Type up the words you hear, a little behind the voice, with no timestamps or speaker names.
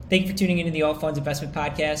Thank you for tuning into the All Funds Investment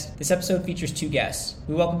Podcast. This episode features two guests.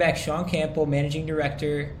 We welcome back Sean Campbell, Managing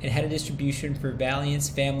Director and Head of Distribution for Valiant's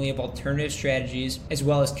family of alternative strategies, as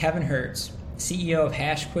well as Kevin Hertz, CEO of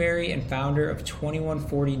HashQuery and founder of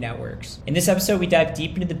 2140 Networks. In this episode, we dive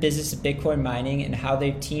deep into the business of Bitcoin mining and how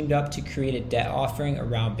they've teamed up to create a debt offering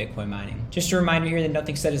around Bitcoin mining. Just a reminder here that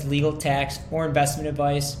nothing said is legal, tax, or investment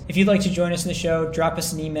advice. If you'd like to join us in the show, drop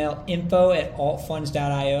us an email,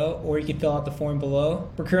 info@altfunds.io, or you can fill out the form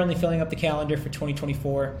below. We're currently filling up the calendar for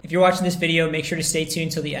 2024. If you're watching this video, make sure to stay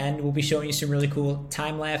tuned till the end. We'll be showing you some really cool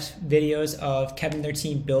time-lapse videos of Kevin and their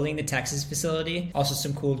team building the Texas facility. Also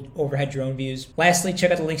some cool overhead drone views. Lastly,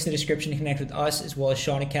 check out the links in the description to connect with us as well as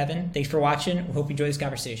Sean and Kevin. Thanks for watching. We hope you enjoy this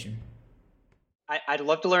conversation. I'd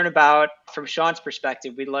love to learn about, from Sean's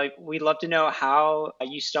perspective, we'd love to know how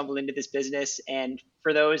you stumbled into this business. And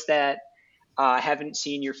for those that haven't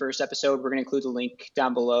seen your first episode, we're going to include the link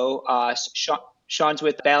down below. Sean's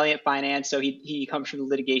with Valiant Finance, so he comes from the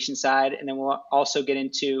litigation side. And then we'll also get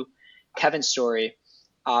into Kevin's story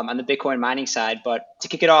on the Bitcoin mining side. But to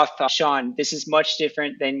kick it off, Sean, this is much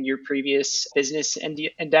different than your previous business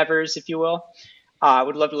endeavors, if you will. I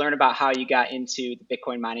would love to learn about how you got into the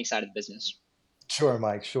Bitcoin mining side of the business. Sure,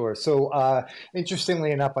 Mike, sure. So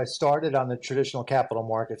interestingly enough, I started on the traditional capital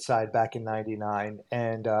market side back in '99.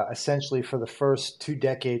 And essentially for the first 2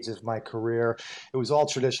 decades of my career, it was all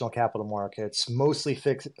traditional capital markets, mostly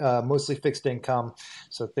fixed income.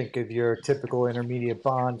 So think of your typical intermediate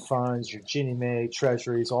bond funds, your Ginnie Mae,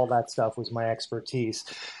 treasuries, all that stuff was my expertise.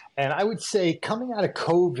 And I would say coming out of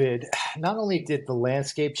COVID, not only did the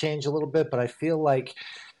landscape change a little bit, but I feel like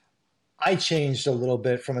I changed a little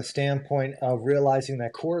bit from a standpoint of realizing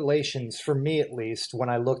that correlations, for me at least, when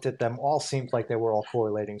I looked at them, all seemed like they were all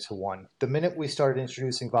correlating to one. The minute we started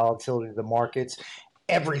introducing volatility to the markets,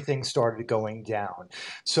 everything started going down.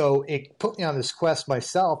 So it put me on this quest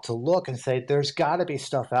myself to look and say, there's got to be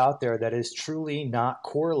stuff out there that is truly not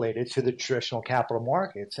correlated to the traditional capital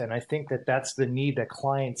markets. And I think that that's the need that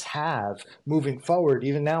clients have moving forward,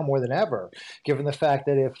 even now more than ever, given the fact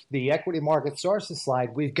that if the equity market starts to slide,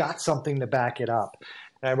 we've got something to back it up.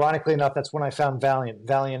 And ironically enough, that's when I found Valiant.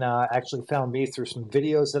 Valiant actually found me through some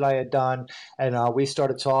videos that I had done, and we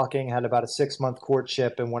started talking, had about a 6-month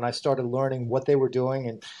courtship, and when I started learning what they were doing,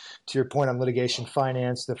 and to your point on litigation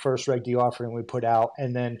finance, the first Reg D offering we put out,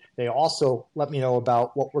 and then they also let me know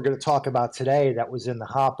about what we're going to talk about today that was in the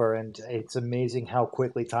hopper, and it's amazing how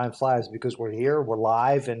quickly time flies because we're here, we're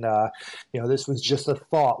live, and this was just a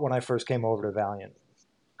thought when I first came over to Valiant.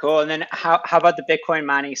 Cool. And then how about the Bitcoin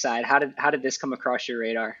mining side? How did this come across your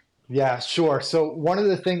radar? Yeah, sure. So one of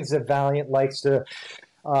the things that Valiant likes to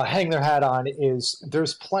hang their hat on is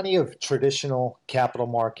there's plenty of traditional capital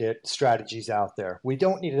market strategies out there. We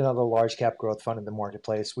don't need another large cap growth fund in the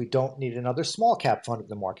marketplace. We don't need another small cap fund in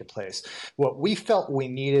the marketplace. What we felt we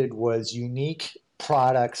needed was unique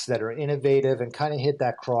products that are innovative and kind of hit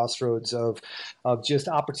that crossroads of just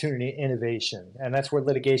opportunity and innovation. And that's where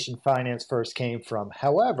litigation finance first came from.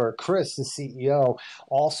 However, Chris, the CEO,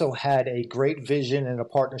 also had a great vision and a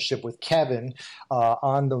partnership with Kevin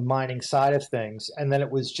on the mining side of things. And then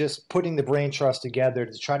it was just putting the brain trust together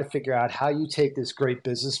to try to figure out how you take this great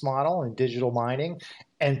business model in digital mining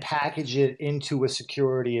and package it into a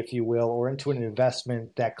security, if you will, or into an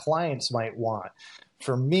investment that clients might want.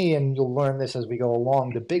 For me, and you'll learn this as we go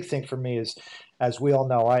along, the big thing for me is, as we all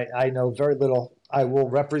know, I know very little. I will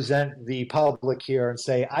represent the public here and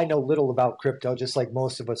say I know little about crypto, just like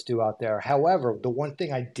most of us do out there. However, the one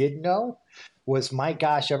thing I did know was, my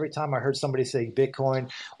gosh, every time I heard somebody say Bitcoin,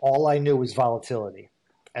 all I knew was volatility.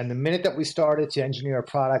 And the minute that we started to engineer a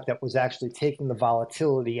product that was actually taking the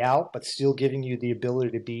volatility out, but still giving you the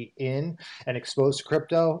ability to be in and exposed to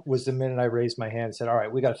crypto, was the minute I raised my hand and said, all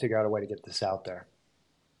right, we got to figure out a way to get this out there.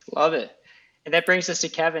 Love it. And that brings us to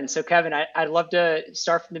Kevin. So Kevin, I'd love to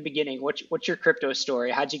start from the beginning. What's your crypto story?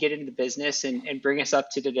 How'd you get into the business and bring us up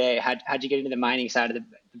to today? How'd you get into the mining side of the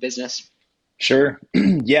business? Sure.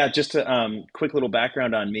 Yeah, just a quick little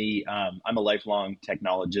background on me. I'm a lifelong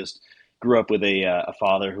technologist. Grew up with a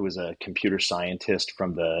father who was a computer scientist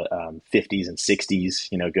from the 50s and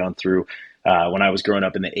 60s, going through when I was growing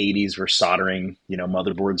up in the 80s, we're soldering,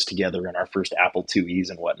 motherboards together in our first Apple IIes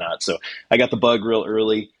and whatnot. So I got the bug real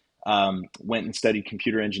early, went and studied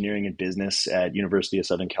computer engineering and business at University of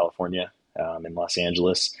Southern California in Los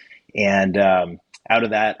Angeles. And out of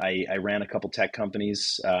that, I ran a couple tech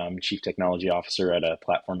companies, chief technology officer at a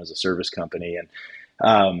platform as a service company,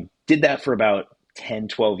 and did that for about 10,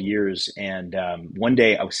 12 years. And one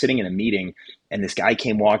day I was sitting in a meeting and this guy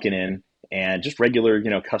came walking in, and just regular,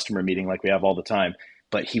 customer meeting like we have all the time.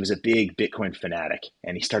 But he was a big Bitcoin fanatic,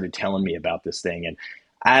 and he started telling me about this thing. And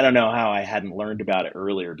I don't know how I hadn't learned about it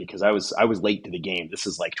earlier because I was late to the game. This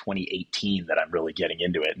is like 2018 that I'm really getting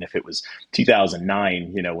into it. And if it was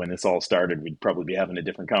 2009, when this all started, we'd probably be having a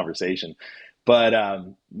different conversation. But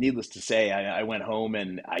needless to say, I went home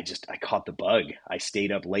and I caught the bug. I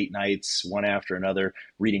stayed up late nights, one after another,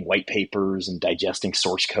 reading white papers and digesting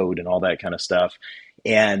source code and all that kind of stuff.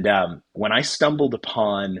 And when I stumbled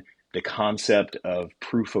upon the concept of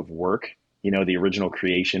proof of work, the original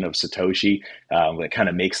creation of Satoshi, that kind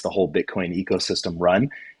of makes the whole Bitcoin ecosystem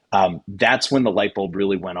run. That's when the light bulb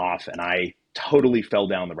really went off, and I totally fell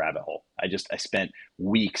down the rabbit hole. I spent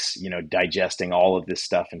weeks, digesting all of this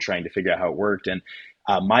stuff and trying to figure out how it worked. And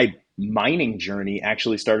my mining journey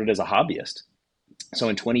actually started as a hobbyist. So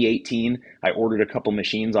in 2018, I ordered a couple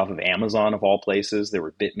machines off of Amazon of all places. There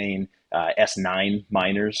were Bitmain S9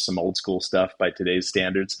 miners, some old school stuff by today's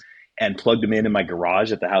standards, and plugged them in my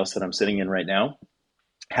garage at the house that I'm sitting in right now.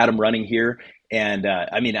 Had them running here. And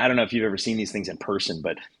I don't know if you've ever seen these things in person,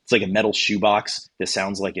 but it's like a metal shoebox that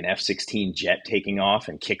sounds like an F-16 jet taking off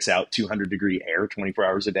and kicks out 200-degree air 24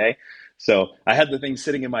 hours a day. So I had the thing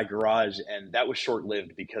sitting in my garage, and that was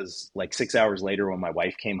short-lived because like 6 hours later when my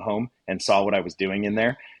wife came home and saw what I was doing in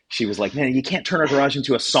there, she was like, man, you can't turn our garage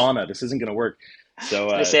into a sauna. This isn't going to work.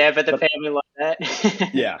 So I say I bet the family loved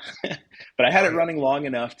that. yeah, but I had it running long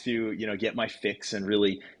enough to, get my fix and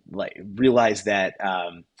really like realize that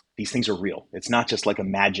these things are real. It's not just like a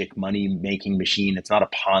magic money making machine. It's not a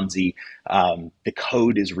Ponzi. The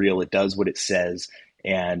code is real. It does what it says.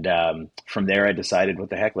 And from there, I decided,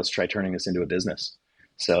 what the heck, let's try turning this into a business.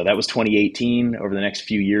 So that was 2018. Over the next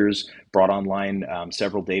few years, brought online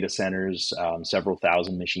several data centers, several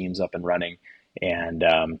thousand machines up and running, and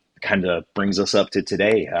kind of brings us up to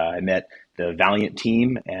today. I met the Valiant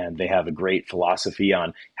team, and they have a great philosophy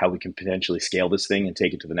on how we can potentially scale this thing and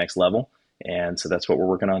take it to the next level. And so that's what we're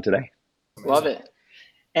working on today. Love it.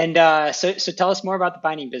 And so tell us more about the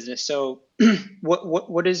binding business. So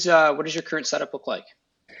what does your current setup look like?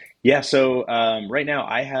 Yeah, so right now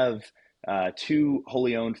I have two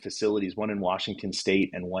wholly owned facilities, one in Washington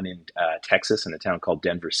State and one in Texas in a town called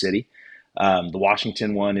Denver City. The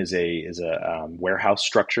Washington one is a warehouse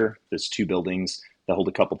structure. There's two buildings that hold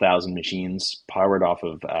a couple thousand machines, powered off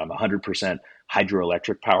of 100%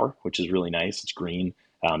 hydroelectric power, which is really nice. It's green,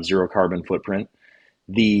 zero carbon footprint.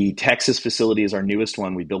 The Texas facility is our newest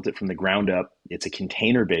one. We built it from the ground up. It's a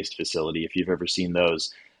container-based facility, if you've ever seen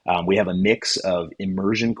those. We have a mix of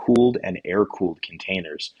immersion cooled and air cooled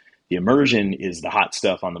containers. The immersion is the hot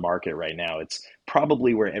stuff on the market right now. It's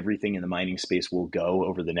probably where everything in the mining space will go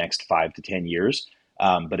over the next 5 to 10 years,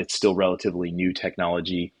 but it's still relatively new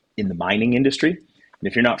technology in the mining industry. And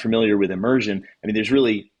if you're not familiar with immersion, there's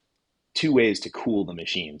really two ways to cool the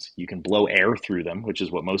machines. You can blow air through them, which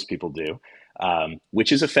is what most people do,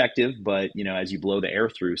 which is effective. But as you blow the air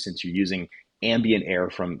through, since you're using ambient air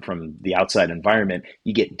from the outside environment,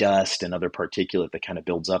 you get dust and other particulate that kind of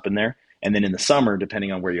builds up in there. And then in the summer,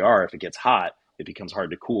 depending on where you are, if it gets hot, it becomes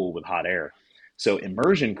hard to cool with hot air. So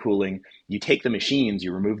immersion cooling, you take the machines,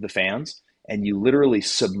 you remove the fans, and you literally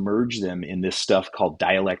submerge them in this stuff called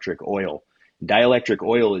dielectric oil. Dielectric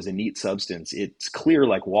oil is a neat substance. It's clear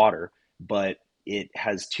like water, but it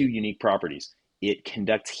has two unique properties. It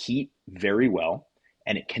conducts heat very well,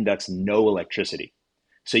 and it conducts no electricity.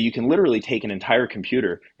 So you can literally take an entire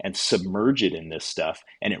computer and submerge it in this stuff,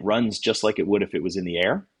 and it runs just like it would if it was in the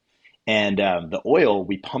air. And the oil,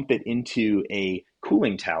 we pump it into a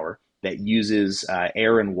cooling tower that uses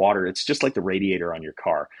air and water. It's just like the radiator on your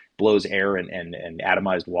car, blows air and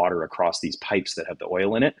atomized water across these pipes that have the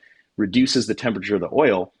oil in it, reduces the temperature of the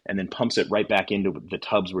oil, and then pumps it right back into the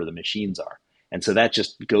tubs where the machines are. And so that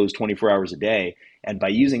just goes 24 hours a day. And by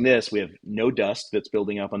using this, we have no dust that's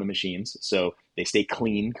building up on the machines. So they stay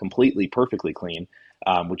clean, completely, perfectly clean,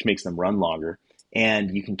 which makes them run longer.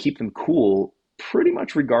 And you can keep them cool pretty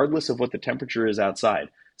much regardless of what the temperature is outside.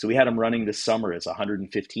 So we had them running this summer. It's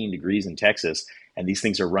 115 degrees in Texas, and these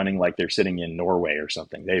things are running like they're sitting in Norway or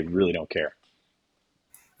something. They really don't care.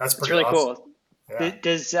 That's really awesome. Cool. Yeah.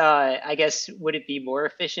 Does I guess, would it be more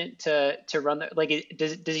efficient to run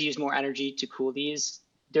does it use more energy to cool these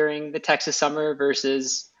during the Texas summer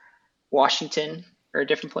versus Washington or a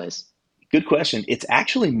different place? Good question. It's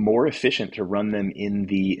actually more efficient to run them in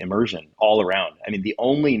the immersion all around. The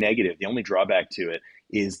only negative, the only drawback to it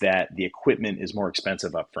is that the equipment is more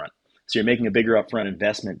expensive up front. So you're making a bigger upfront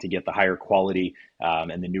investment to get the higher quality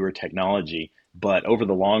and the newer technology. But over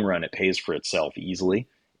the long run, it pays for itself easily,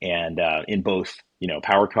 and in both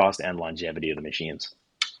power cost and longevity of the machines.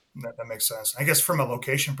 That makes sense. I guess from a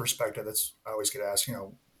location perspective, I always get asked,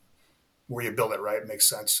 where you build it, right? It makes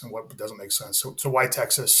sense, and what doesn't make sense. So why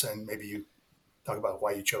Texas, and maybe you talk about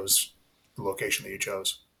why you chose the location that you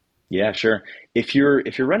chose. Yeah, sure. If you're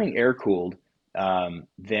running air cooled,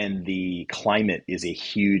 then the climate is a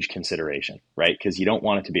huge consideration, right? Because you don't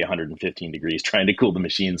want it to be 115 degrees trying to cool the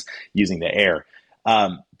machines using the air.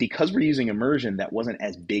 Because we're using immersion, that wasn't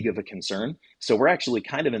as big of a concern. So we're actually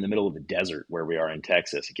kind of in the middle of the desert where we are in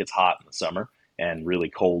Texas. It gets hot in the summer and really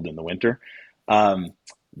cold in the winter. Um,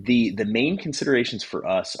 the main considerations for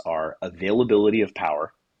us are availability of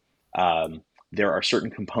power. Um, there are certain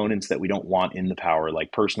components that we don't want in the power.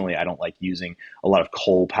 Like personally, I don't like using a lot of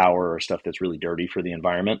coal power or stuff that's really dirty for the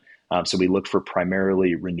environment. So we look for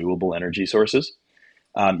primarily renewable energy sources.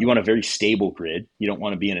 You want a very stable grid. You don't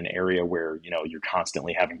want to be in an area where you're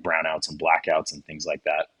constantly having brownouts and blackouts and things like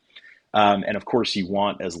that. And of course, you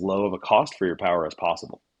want as low of a cost for your power as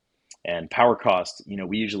possible. And power cost,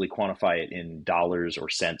 we usually quantify it in dollars or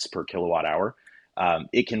cents per kilowatt hour.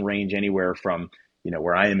 It can range anywhere from,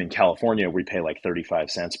 where I am in California, we pay like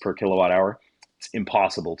 35 cents per kilowatt hour. It's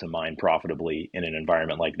impossible to mine profitably in an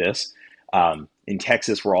environment like this. In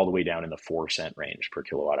Texas, we're all the way down in the 4 cent range per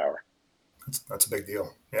kilowatt hour. That's a big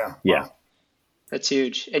deal. Yeah. Yeah. Wow. That's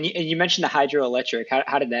huge. And you mentioned the hydroelectric.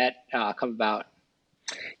 How did that come about?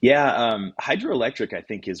 Yeah, hydroelectric, I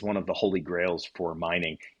think, is one of the holy grails for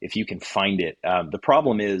mining if you can find it. The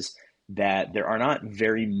problem is that there are not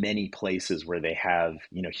very many places where they have,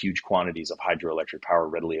 huge quantities of hydroelectric power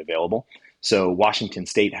readily available. So Washington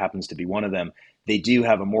State happens to be one of them. They do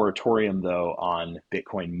have a moratorium, though, on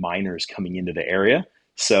Bitcoin miners coming into the area.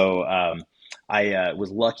 So I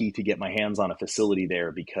was lucky to get my hands on a facility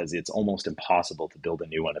there because it's almost impossible to build a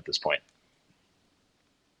new one at this point.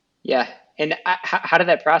 Yeah. And how did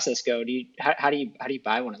that process go? How do you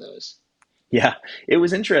buy one of those? Yeah, it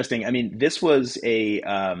was interesting. I mean, this was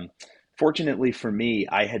fortunately for me,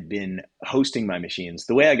 I had been hosting my machines.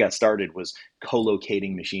 The way I got started was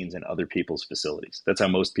co-locating machines in other people's facilities. That's how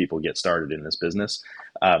most people get started in this business.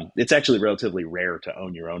 It's actually relatively rare to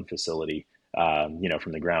own your own facility,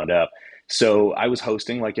 from the ground up. So I was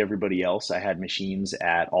hosting like everybody else. I had machines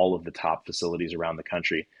at all of the top facilities around the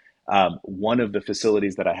country. One of the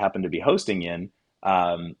facilities that I happened to be hosting in,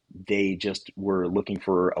 they just were looking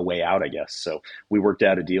for a way out, I guess. So we worked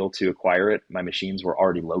out a deal to acquire it. My machines were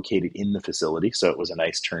already located in the facility, so it was a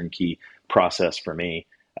nice turnkey process for me.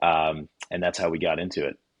 And that's how we got into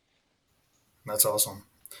it. That's awesome.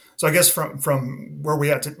 So I guess from where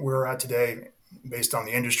we're at today, based on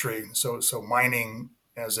the industry, so mining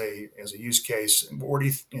as a use case, what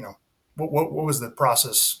do what was the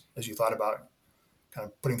process as you thought about kind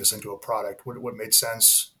of putting this into a product? What made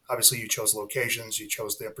sense? Obviously, you chose locations, you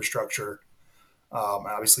chose the infrastructure,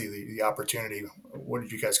 obviously the opportunity. What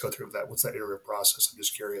did you guys go through with that? What's that iterative process? I'm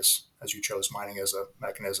just curious as you chose mining as a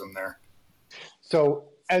mechanism there. So,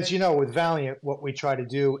 as you know, with Valiant, what we try to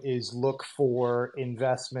do is look for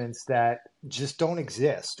investments that just don't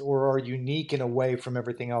exist or are unique in a way from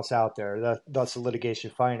everything else out there, thus the litigation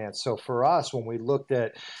finance. So for us, when we looked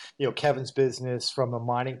at, Kevin's business from a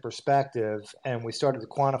mining perspective, and we started to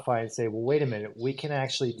quantify and say, well, wait a minute, we can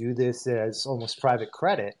actually do this as almost private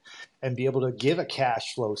credit and be able to give a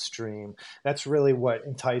cash flow stream. That's really what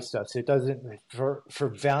enticed us. It doesn't, for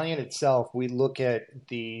Valiant itself, we look at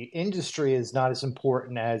the industry as not as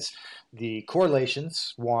important as the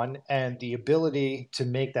correlations, one, and the ability to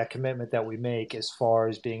make that commitment that we make as far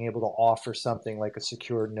as being able to offer something like a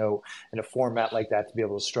secured note in a format like that to be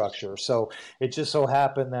able to structure. So it just so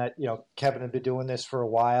happened that, Kevin had been doing this for a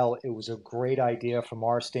while. It was a great idea from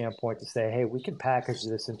our standpoint to say, hey, we can package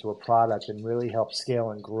this into a product and really help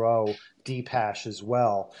scale and grow DPash as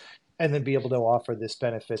well. And then be able to offer this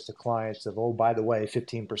benefit to clients of, oh, by the way,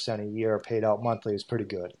 15% a year paid out monthly is pretty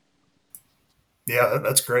good. Yeah,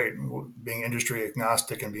 that's great. Being industry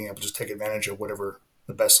agnostic and being able to just take advantage of whatever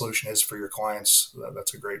the best solution is for your clients.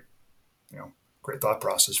 That's a great, great thought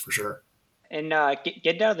process for sure. And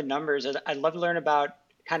get down to the numbers. I'd love to learn about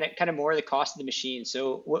kind of more of the cost of the machine.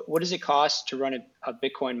 So what does it cost to run a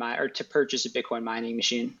Bitcoin mine or to purchase a Bitcoin mining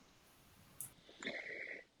machine?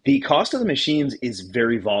 The cost of the machines is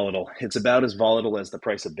very volatile. It's about as volatile as the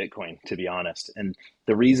price of Bitcoin, to be honest. And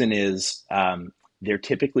the reason is they're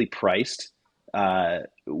typically priced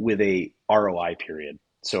with a ROI period.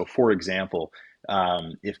 So, for example,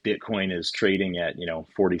 if Bitcoin is trading at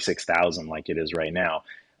 46,000 like it is right now,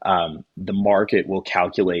 the market will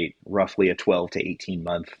calculate roughly a 12 to 18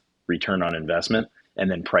 month return on investment and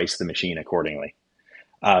then price the machine accordingly.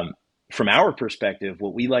 From our perspective,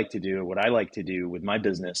 what I like to do with my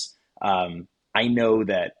business, I know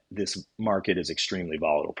that this market is extremely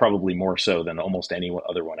volatile, probably more so than almost any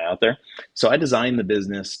other one out there. So I designed the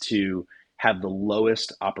business to have the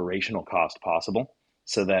lowest operational cost possible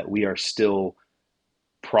so that we are still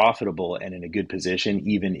profitable and in a good position,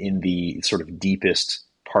 even in the sort of deepest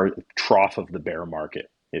trough of the bear market,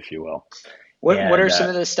 if you will. What are some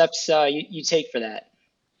of the steps you take for that?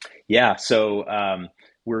 Yeah, so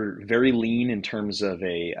we're very lean in terms of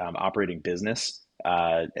a operating business,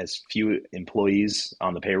 as few employees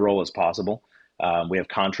on the payroll as possible. We have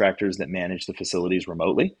contractors that manage the facilities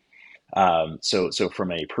remotely. So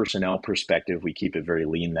from a personnel perspective, we keep it very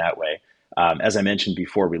lean that way. As I mentioned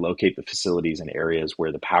before, we locate the facilities in areas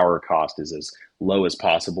where the power cost is as low as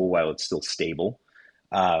possible while it's still stable.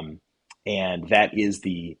 And that is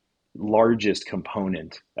the largest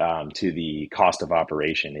component to the cost of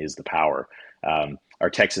operation is the power. Our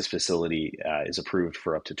Texas facility is approved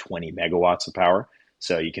for up to 20 megawatts of power.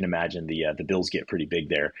 So you can imagine the bills get pretty big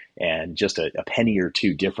there. And just a penny or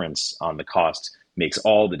two difference on the cost makes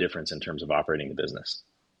all the difference in terms of operating the business.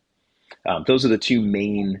 Those are the two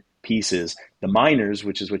main pieces. The miners,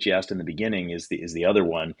 which is what you asked in the beginning, is the other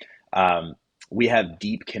one. We have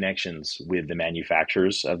deep connections with the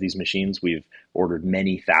manufacturers of these machines. We've ordered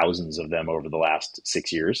many thousands of them over the last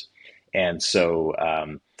 6 years. And so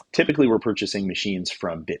typically we're purchasing machines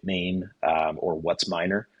from Bitmain or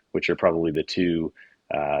WhatsMiner, which are probably the two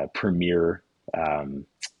premier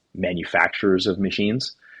manufacturers of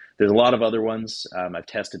machines. There's a lot of other ones. I've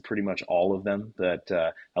tested pretty much all of them, but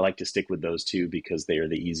I like to stick with those two because they are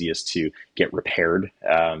the easiest to get repaired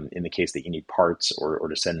in the case that you need parts or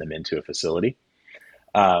to send them into a facility.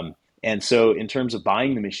 And so in terms of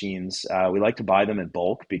buying the machines, we like to buy them in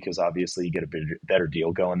bulk because obviously you get a better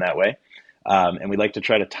deal going that way. And we like to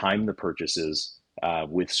try to time the purchases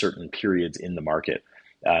with certain periods in the market.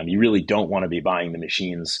 You really don't want to be buying the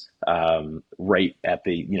machines right at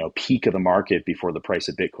the peak of the market before the price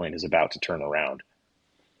of Bitcoin is about to turn around.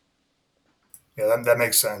 Yeah, that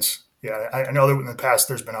makes sense. Yeah, I know that in the past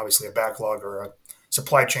there's been obviously a backlog or a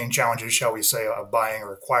supply chain challenges, shall we say, of buying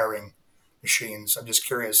or acquiring machines. I'm just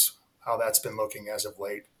curious how that's been looking as of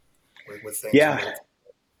late with things. Yeah,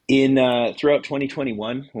 throughout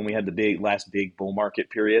 2021, when we had the last big bull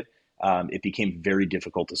market period, it became very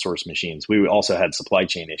difficult to source machines. We also had supply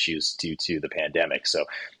chain issues due to the pandemic, so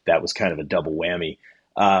that was kind of a double whammy.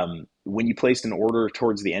 When you placed an order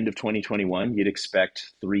towards the end of 2021, you'd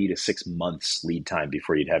expect 3 to 6 months lead time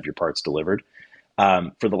before you'd have your parts delivered.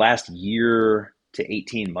 For the last year to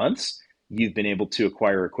 18 months, you've been able to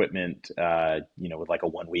acquire equipment, with like a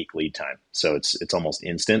 1 week lead time. So it's almost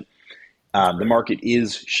instant. The market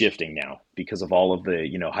is shifting now because of all of the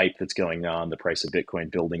hype that's going on, the price of Bitcoin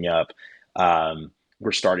building up.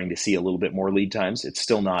 We're starting to see a little bit more lead times. It's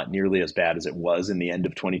still not nearly as bad as it was in the end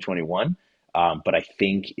of 2021. But I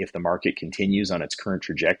think if the market continues on its current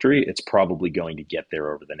trajectory, it's probably going to get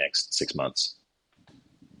there over the next 6 months.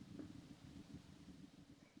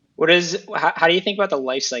 How do you think about the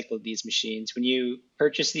life cycle of these machines? When you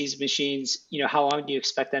purchase these machines, how long do you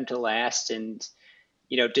expect them to last? And,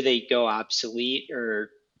 do they go obsolete or,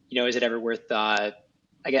 is it ever worth, I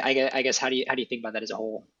guess, how do you think about that as a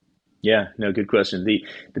whole? Yeah, no, good question. The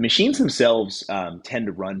machines themselves tend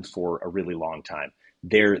to run for a really long time.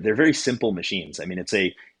 They're very simple machines. I mean,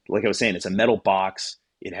 like I was saying, it's a metal box.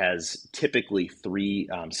 It has typically 3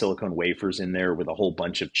 silicone wafers in there with a whole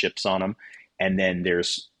bunch of chips on them. And then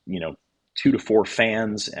there's 2 to 4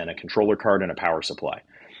 fans and a controller card and a power supply.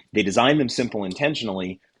 They design them simple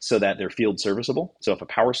intentionally so that they're field serviceable. So if a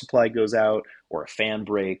power supply goes out or a fan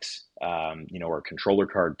breaks, or a controller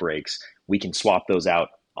card breaks, we can swap those out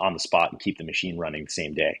on the spot and keep the machine running the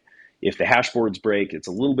same day. If the hash boards break, it's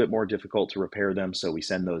a little bit more difficult to repair them, so we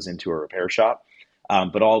send those into a repair shop.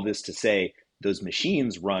 But all this to say, those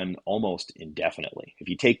machines run almost indefinitely. If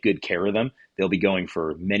you take good care of them, they'll be going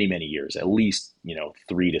for many, many years, at least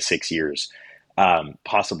 3 to 6 years,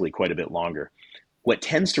 possibly quite a bit longer. What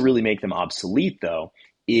tends to really make them obsolete, though,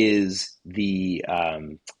 is a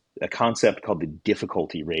concept called the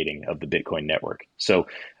difficulty rating of the Bitcoin network. So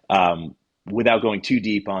without going too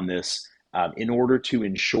deep on this, in order to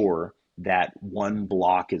ensure that one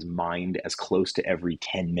block is mined as close to every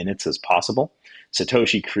 10 minutes as possible,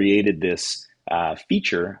 Satoshi created this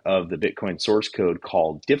feature of the Bitcoin source code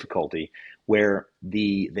called difficulty, where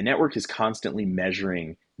the network is constantly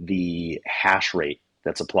measuring the hash rate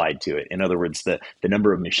that's applied to it. In other words, the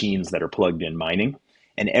number of machines that are plugged in mining.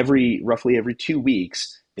 And roughly every 2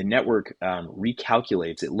 weeks, the network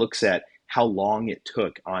recalculates. It looks at how long it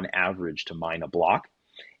took on average to mine a block.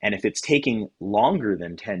 And if it's taking longer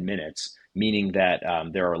than 10 minutes, meaning that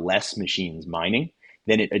there are less machines mining,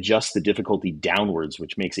 then it adjusts the difficulty downwards,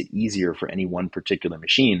 which makes it easier for any one particular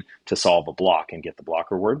machine to solve a block and get the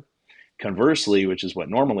block reward. Conversely, which is what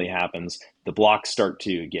normally happens, the blocks start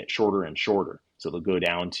to get shorter and shorter. So they'll go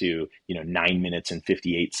down to, 9 minutes and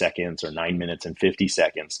 58 seconds or 9 minutes and 50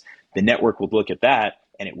 seconds. The network will look at that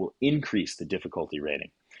and it will increase the difficulty rating.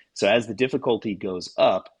 So as the difficulty goes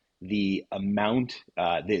up, the amount,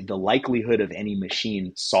 the likelihood of any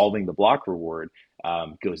machine solving the block reward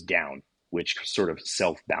goes down, which sort of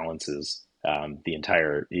self-balances the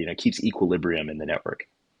entire, keeps equilibrium in the network.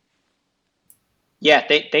 Yeah,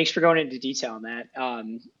 thanks for going into detail on that.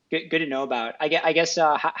 Good to know about. I guess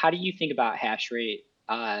how do you think about hash rate?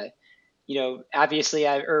 Obviously,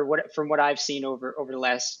 from what I've seen over the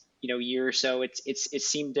last year or so, it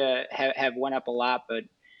seemed to have went up a lot. But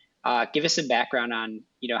give us some background on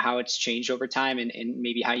how it's changed over time and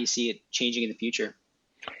maybe how you see it changing in the future.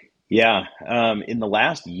 Yeah, in the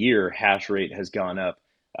last year, hash rate has gone up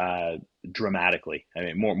dramatically. I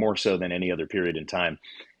mean, more so than any other period in time.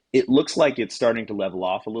 It looks like it's starting to level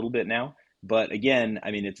off a little bit now, but again,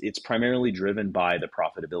 I mean, it's primarily driven by the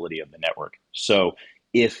profitability of the network. So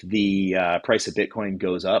if the price of Bitcoin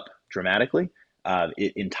goes up dramatically,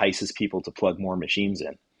 it entices people to plug more machines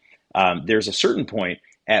in. There's a certain point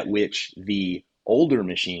at which the older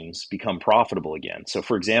machines become profitable again. So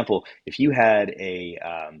for example, if you had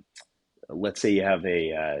let's say you have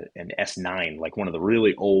an S9, like one of the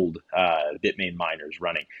really old Bitmain miners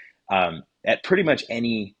running, at pretty much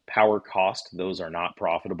any power cost, those are not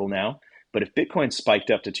profitable now. But if Bitcoin spiked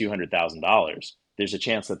up to $200,000, there's a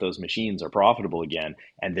chance that those machines are profitable again.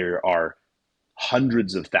 And there are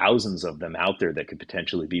hundreds of thousands of them out there that could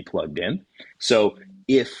potentially be plugged in. So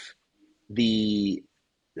if the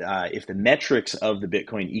metrics of the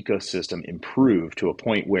Bitcoin ecosystem improve to a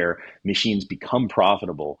point where machines become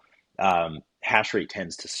profitable, hash rate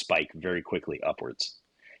tends to spike very quickly upwards.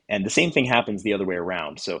 And the same thing happens the other way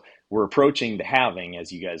around. So we're approaching the halving,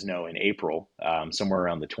 as you guys know, in April, somewhere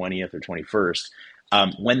around the 20th or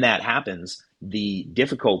 21st. When that happens, the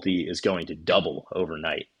difficulty is going to double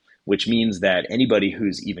overnight, which means that anybody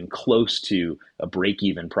who's even close to a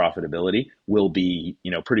break-even profitability will be,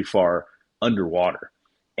 pretty far underwater.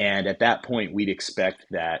 And at that point, we'd expect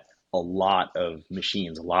that a lot of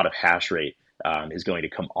machines, a lot of hash rate is going to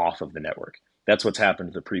come off of the network. That's what's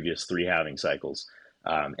happened to the previous 3 halving cycles.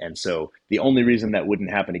 And so the only reason that wouldn't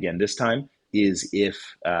happen again this time is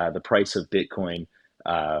if the price of Bitcoin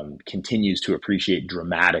continues to appreciate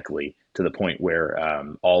dramatically to the point where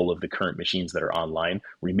all of the current machines that are online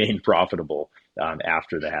remain profitable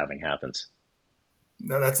after the halving happens.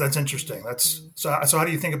 No, that's interesting. So how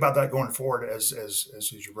do you think about that going forward as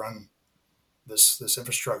you run this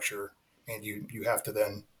infrastructure and you have to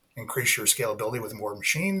then increase your scalability with more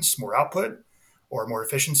machines, more output, or more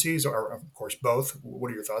efficiencies, or of course both?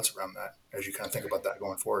 What are your thoughts around that as you kind of think about that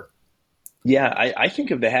going forward? Yeah, I think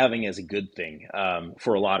of the halving as a good thing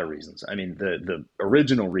for a lot of reasons. I mean, the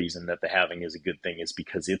original reason that the halving is a good thing is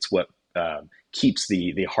because it's what keeps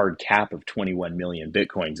the hard cap of 21 million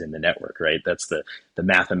Bitcoins in the network, right? That's the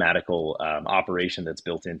mathematical operation that's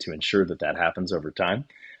built in to ensure that happens over time.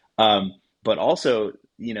 But also,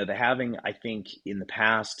 the halving, I think, in the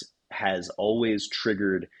past has always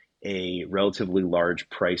triggered a relatively large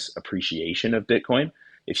price appreciation of Bitcoin.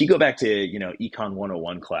 If you go back to, Econ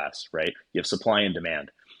 101 class, right, you have supply and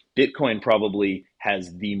demand. Bitcoin probably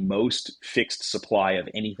has the most fixed supply of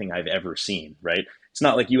anything I've ever seen, right? It's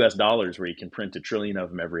not like US dollars where you can print 1 trillion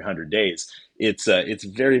of them every 100 days. It's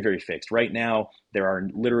very, very fixed. Right now, there are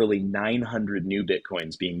literally 900 new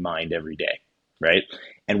Bitcoins being mined every day, right?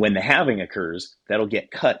 And when the halving occurs, that'll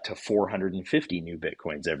get cut to 450 new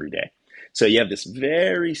Bitcoins every day. So you have this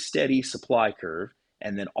very steady supply curve,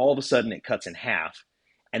 and then all of a sudden it cuts in half.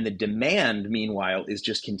 And the demand, meanwhile, is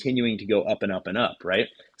just continuing to go up and up and up, right?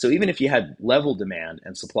 So even if you had level demand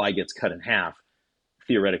and supply gets cut in half,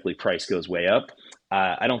 theoretically price goes way up.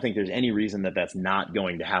 I don't think there's any reason that that's not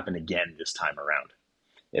going to happen again this time around.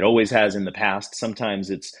 It always has in the past. Sometimes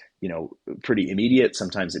it's, pretty immediate.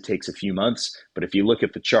 Sometimes it takes a few months. But if you look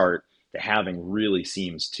at the chart, the halving really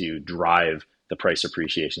seems to drive the price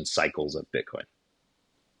appreciation cycles of Bitcoin.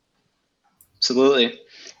 Absolutely.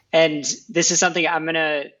 And this is something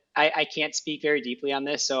I can't speak very deeply on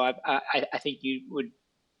this, so I think you would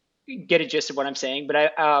get a gist of what I'm saying.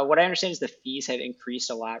 But what I understand is the fees have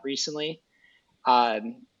increased a lot recently.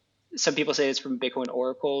 Some people say it's from Bitcoin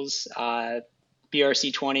oracles,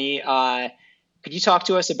 BRC20. Could you talk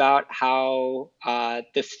to us about how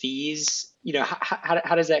the fees,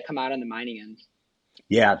 how does that come out on the mining end?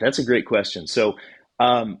 Yeah, that's a great question. So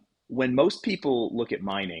when most people look at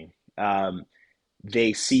mining,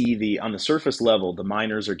 they see on the surface level, the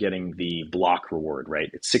miners are getting the block reward,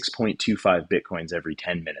 right? It's 6.25 Bitcoins every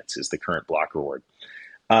 10 minutes is the current block reward.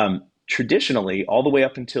 Traditionally, all the way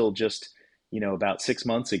up until just, about 6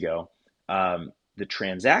 months ago, the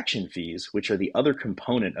transaction fees, which are the other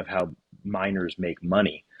component of how miners make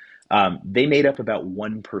money, they made up about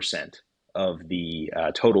 1% of the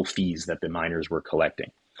total fees that the miners were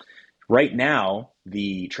collecting. Right now,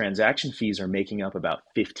 the transaction fees are making up about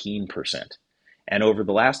 15%. And over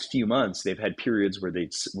the last few months, they've had periods where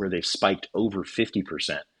they've spiked over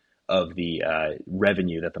 50% of the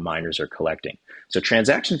revenue that the miners are collecting. So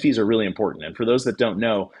transaction fees are really important. And for those that don't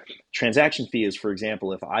know, transaction fee is, for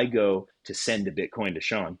example, if I go to send a Bitcoin to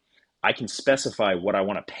Sean, I can specify what I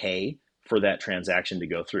want to pay for that transaction to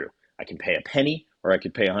go through. I can pay a penny or I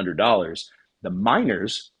could pay $100. The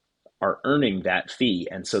miners are earning that fee.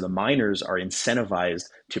 And so the miners are incentivized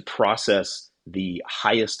to process the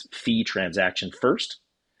highest fee transaction first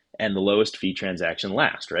and the lowest fee transaction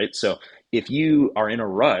last, right? So if you are in a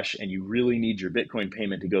rush and you really need your Bitcoin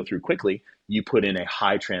payment to go through quickly, you put in a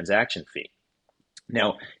high transaction fee.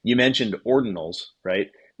 Now, you mentioned ordinals, right?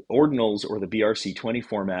 Ordinals, or the BRC20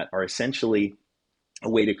 format, are essentially a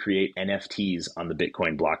way to create NFTs on the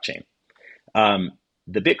Bitcoin blockchain.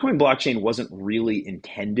 The Bitcoin blockchain wasn't really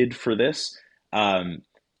intended for this.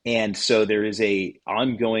 And so there is a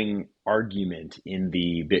ongoing argument in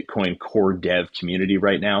the Bitcoin core dev community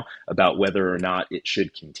right now about whether or not it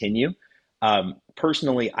should continue.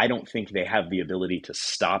 Personally, I don't think they have the ability to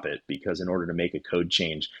stop it, because in order to make a code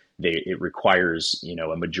change, it requires,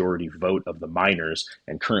 a majority vote of the miners.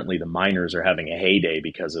 And currently the miners are having a heyday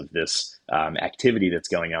because of this activity that's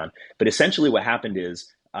going on. But essentially what happened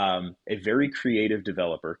is a very creative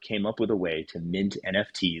developer came up with a way to mint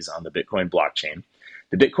NFTs on the Bitcoin blockchain.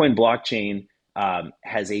 The Bitcoin blockchain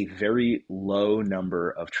has a very low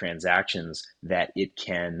number of transactions that it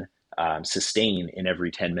can sustain in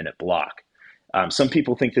every 10-minute block. Some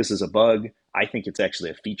people think this is a bug. I think it's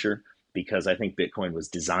actually a feature, because I think Bitcoin was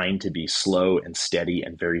designed to be slow and steady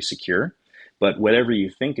and very secure. But whatever you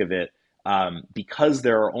think of it, because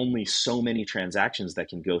there are only so many transactions that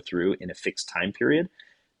can go through in a fixed time period,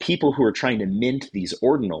 people who are trying to mint these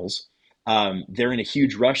ordinals, they're in a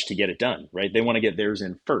huge rush to get it done, right? They want to get theirs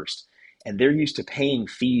in first. And they're used to paying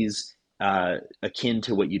fees akin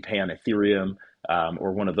to what you pay on Ethereum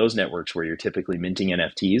or one of those networks where you're typically minting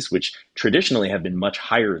NFTs, which traditionally have been much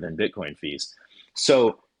higher than Bitcoin fees.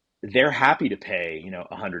 So they're happy to pay,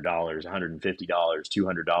 $100, $150,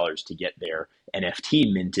 $200 to get their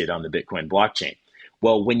NFT minted on the Bitcoin blockchain.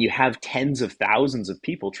 Well, when you have tens of thousands of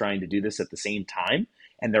people trying to do this at the same time,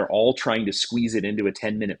 and they're all trying to squeeze it into a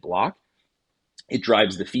 10-minute block, it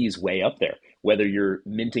drives the fees way up there. Whether you're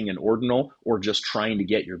minting an ordinal or just trying to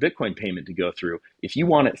get your Bitcoin payment to go through, if you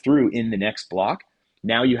want it through in the next block,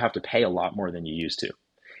 now you have to pay a lot more than you used to.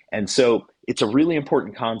 And so it's a really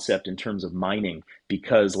important concept in terms of mining,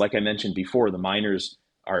 because like I mentioned before, the miners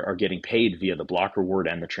are getting paid via the block reward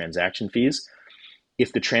and the transaction fees.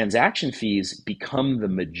 If the transaction fees become the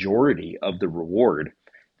majority of the reward,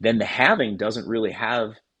 then the halving doesn't really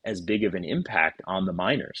have as big of an impact on the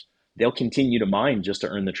miners. They'll continue to mine just to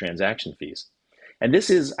earn the transaction fees. And this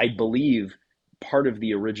is, I believe, part of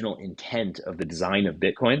the original intent of the design of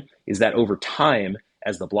Bitcoin, is that over time,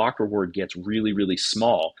 as the block reward gets really, really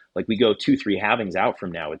small, like we go 2-3 halvings out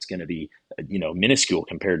from now, it's going to be, minuscule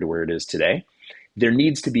compared to where it is today. There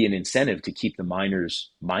needs to be an incentive to keep the miners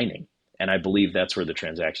mining. And I believe that's where the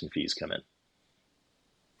transaction fees come in.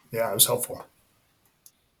 Yeah, it was helpful.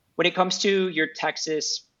 When it comes to your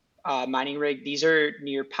Texas mining rig, these are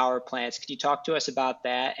near power plants. Could you talk to us about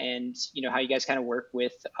that, and how you guys kind of work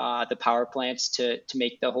with the power plants to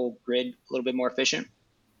make the whole grid a little bit more efficient?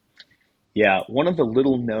 Yeah, one of the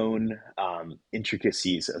little known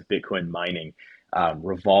intricacies of Bitcoin mining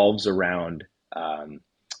revolves around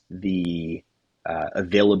the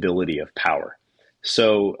availability of power.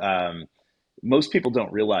 So most people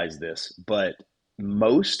don't realize this, but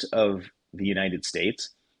most of the United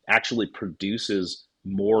States actually produces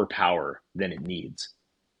more power than it needs,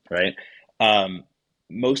 right?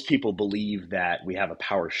 Most people believe that we have a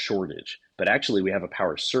power shortage, but actually we have a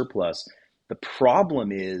power surplus. The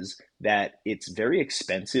problem is that it's very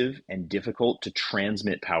expensive and difficult to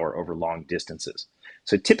transmit power over long distances.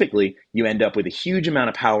 So typically you end up with a huge amount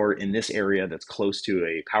of power in this area that's close to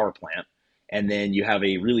a power plant, and then you have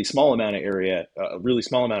a really small amount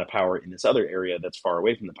of power in this other area that's far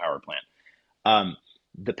away from the power plant.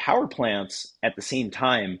 The power plants, at the same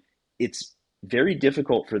time, it's very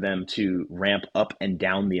difficult for them to ramp up and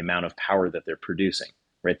down the amount of power that they're producing,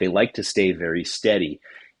 right? They like to stay very steady.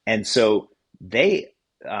 And so they,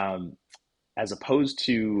 as opposed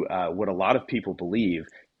to what a lot of people believe,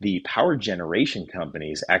 the power generation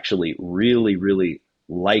companies actually really, really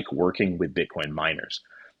like working with Bitcoin miners,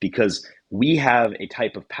 because we have a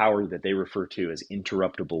type of power that they refer to as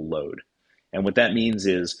interruptible load. And what that means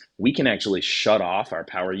is we can actually shut off our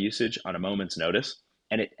power usage on a moment's notice,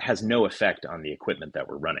 and it has no effect on the equipment that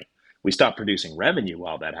we're running. We stop producing revenue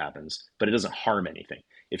while that happens, but it doesn't harm anything.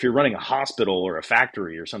 If you're running a hospital or a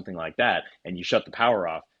factory or something like that, and you shut the power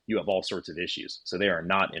off, you have all sorts of issues. So they are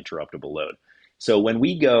not interruptible load. So when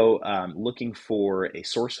we go looking for a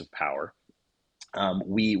source of power,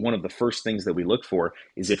 one of the first things that we look for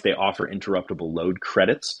is if they offer interruptible load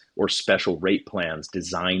credits or special rate plans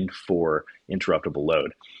designed for interruptible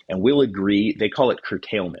load. And we'll agree, they call it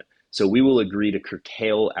curtailment. So we will agree to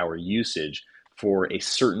curtail our usage for a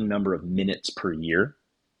certain number of minutes per year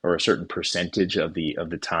or a certain percentage of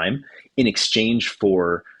the time in exchange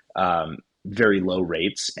for very low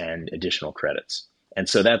rates and additional credits. And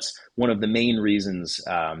so that's one of the main reasons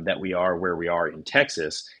that we are where we are in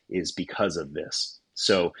Texas is because of this.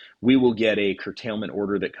 So we will get a curtailment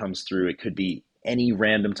order that comes through. It could be any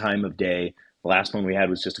random time of day. The last one we had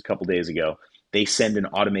was just a couple days ago. They send an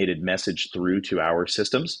automated message through to our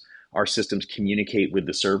systems. Our systems communicate with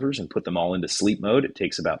the servers and put them all into sleep mode. It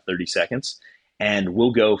takes about 30 seconds. And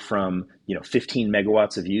we'll go from 15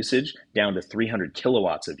 megawatts of usage down to 300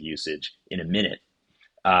 kilowatts of usage in a minute.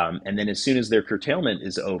 And then as soon as their curtailment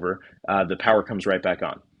is over, the power comes right back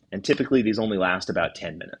on. And typically these only last about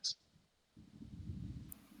 10 minutes.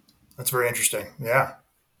 That's very interesting. Yeah.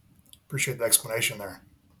 Appreciate the explanation there.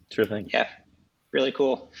 Sure thing. Yeah. Really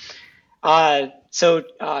cool. So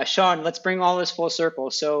Sean, let's bring all this full circle.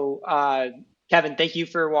 So Kevin, thank you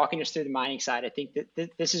for walking us through the mining side. I think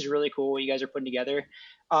that this is really cool what you guys are putting together.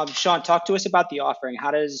 Sean, talk to us about the offering.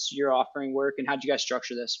 How does your offering work and how did you guys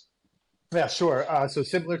structure this? Yeah, sure. So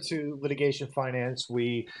similar to litigation finance,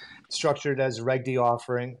 we structured as a Reg D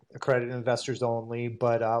offering, accredited investors only.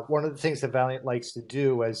 But one of the things that Valiant likes to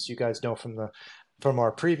do, as you guys know from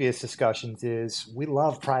our previous discussions, is we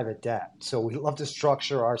love private debt. So we love to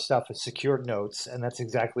structure our stuff as secured notes, and that's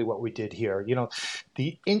exactly what we did here.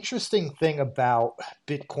 The interesting thing about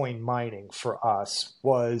Bitcoin mining for us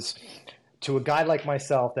was, to a guy like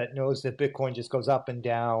myself that knows that Bitcoin just goes up and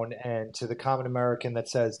down, and to the common American that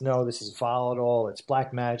says, no, this is volatile, it's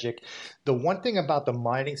black magic. The one thing about the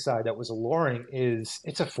mining side that was alluring is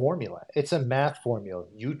it's a formula. It's a math formula.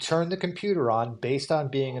 You turn the computer on based on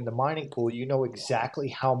being in the mining pool, you know exactly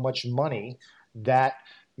how much money that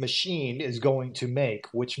machine is going to make,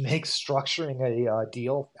 which makes structuring a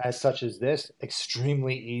deal as such as this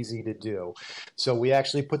extremely easy to do. So we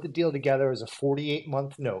actually put the deal together as a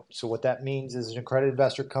 48-month note. So what that means is an accredited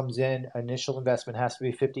investor comes in, initial investment has to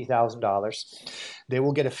be $50,000. They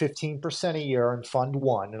will get a 15% a year in fund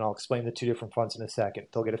one, and I'll explain the two different funds in a second.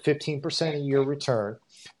 They'll get a 15% a year return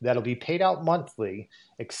that'll be paid out monthly,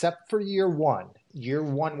 except for year one. Year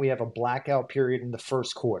one, we have a blackout period in the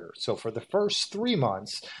first quarter. So for the first 3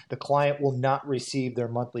 months, the client will not receive their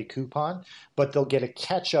monthly coupon, but they'll get a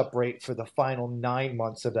catch-up rate for the final 9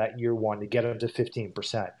 months of that year one to get them to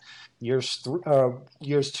 15%. Years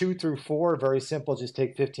 2 through 4, very simple. Just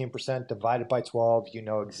take 15%, divide it by 12. You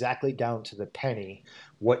know exactly down to the penny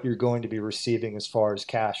what you're going to be receiving as far as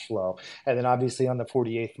cash flow. And then obviously on the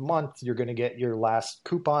 48th month, you're going to get your last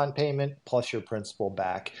coupon payment plus your principal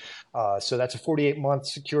back. So that's a 48-month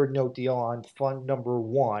secured note deal on fund number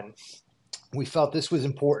one. We felt this was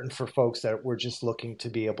important for folks that were just looking to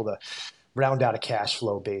be able to round out a cash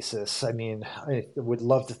flow basis. I mean, I would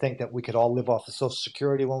love to think that we could all live off of Social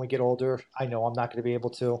Security when we get older. I know I'm not going to be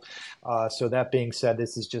able to. So that being said,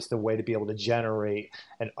 this is just a way to be able to generate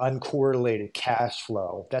an uncorrelated cash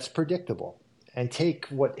flow that's predictable and take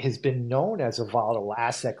what has been known as a volatile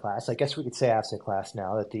asset class. I guess we could say asset class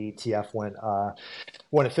now that the ETF went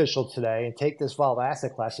official today, and take this volatile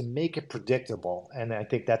asset class and make it predictable. And I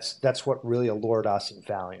think that's what really allured us in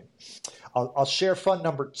Valiant. I'll share fund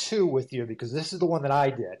number 2 with you because this is the one that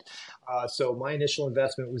I did. So my initial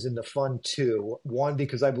investment was into fund 2, one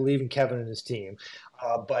because I believe in Kevin and his team.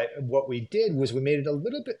 But what we did was we made it a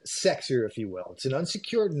little bit sexier, if you will. It's an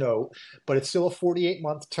unsecured note, but it's still a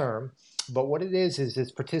 48-month term. But what it is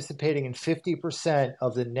it's participating in 50%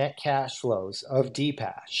 of the net cash flows of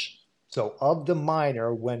DPash. So of the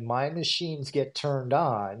miner, when my machines get turned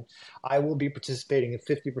on, I will be participating in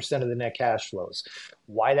 50% of the net cash flows.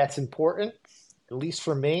 Why that's important? At least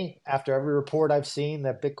for me, after every report I've seen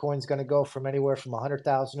that Bitcoin's going to go from anywhere from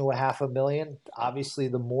 100,000 to 500,000, obviously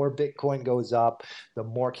the more Bitcoin goes up, the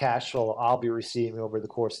more cash flow I'll be receiving over the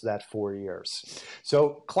course of that 4 years.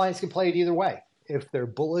 So clients can play it either way. if they're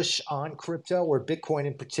bullish on crypto or Bitcoin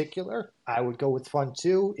in particular, I would go with Fund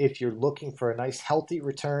 2. If you're looking for a nice healthy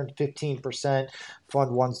return, 15%,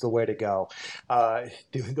 Fund 1's the way to go.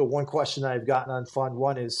 The one question I've gotten on Fund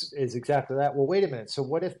 1 is exactly that. Well, wait a minute. So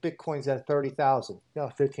what if Bitcoin's at 30,000?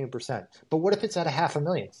 No, 15%. But what if it's at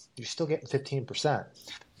 $500,000? You're still getting 15%.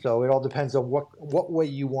 So it all depends on what way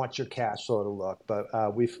you want your cash flow to look.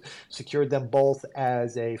 But we've secured them both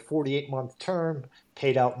as a 48-month term,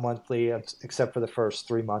 paid out monthly, except for the first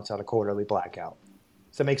 3 months on a quarterly blackout.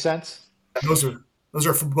 Does that make sense? Those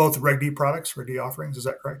are for both Reg D products, Reg D offerings. Is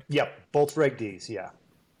that correct? Yep, both Reg Ds. Yeah.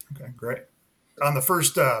 Okay, great. On the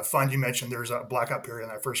first fund you mentioned, there's a blackout period in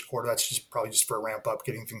that first quarter. That's probably just for a ramp up,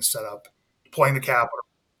 getting things set up, deploying the capital.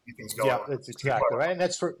 Things going yeah, that's exactly right. And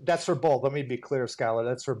that's for both. Let me be clear, Skylar.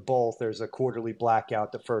 That's for both. There's a quarterly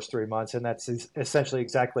blackout the first 3 months, and that's essentially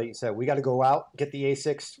exactly what you said. We got to go out, get the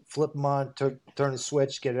ASICs, flip them on, turn the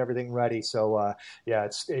switch, get everything ready. So,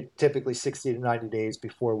 it's typically 60 to 90 days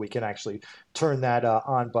before we can actually turn that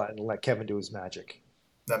on button and let Kevin do his magic.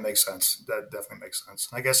 That makes sense. That definitely makes sense.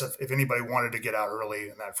 I guess if anybody wanted to get out early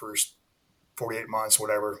in that first 48 months,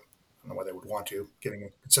 whatever, I don't know why they would want to, getting a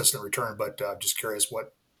consistent return, but just curious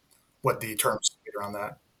what the terms around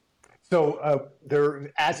that. So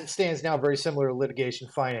there, as it stands now, very similar to litigation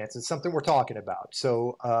finance. It's something we're talking about.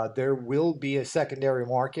 So there will be a secondary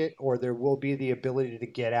market, or there will be the ability to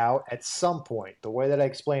get out at some point. The way that I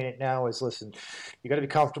explain it now is, listen, you got to be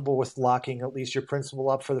comfortable with locking at least your principal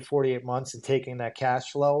up for the 48 months and taking that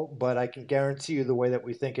cash flow. But I can guarantee you, the way that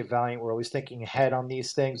we think at Valiant, we're always thinking ahead on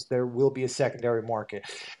these things. There will be a secondary market.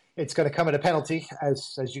 It's going to come at a penalty,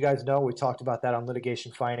 as you guys know. We talked about that on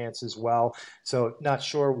litigation finance as well. So not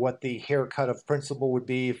sure what the haircut of principal would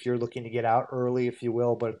be if you're looking to get out early, if you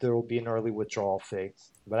will, but there will be an early withdrawal fee.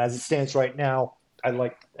 But as it stands right now, I'd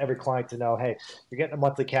like every client to know, hey, you're getting a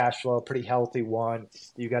monthly cash flow, a pretty healthy one.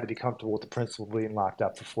 You got to be comfortable with the principal being locked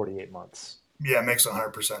up for 48 months. Yeah, it makes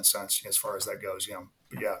 100% sense as far as that goes.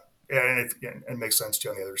 But and it makes sense too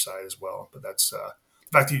on the other side as well. But that's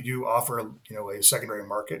the fact that you do offer, a secondary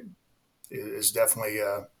market is definitely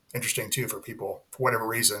interesting too for people, for whatever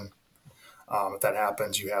reason. If that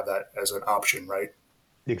happens, you have that as an option, right?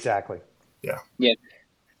 Exactly. Yeah. Yeah,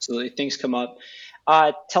 absolutely. Things come up.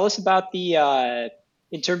 Tell us about in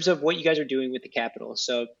terms of what you guys are doing with the capital.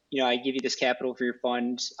 So, I give you this capital for your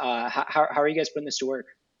fund. How are you guys putting this to work?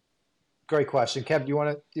 Great question. Kev, do you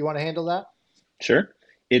want to handle that? Sure.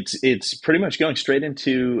 It's pretty much going straight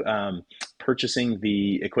into purchasing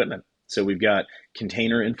the equipment. So we've got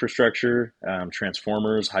container infrastructure,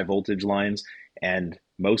 transformers, high voltage lines, and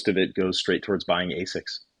most of it goes straight towards buying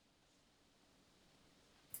ASICs.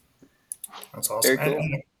 That's awesome. Very cool.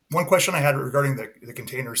 And one question I had regarding the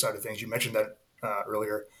container side of things, you mentioned that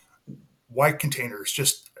earlier. Why containers?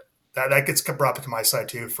 Just that gets brought up to my side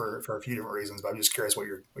too for a few different reasons, but I'm just curious what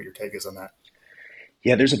your take is on that.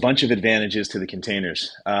 Yeah, there's a bunch of advantages to the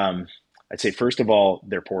containers. I'd say, first of all,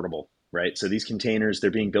 they're portable, right? So these containers, they're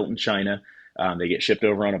being built in China. They get shipped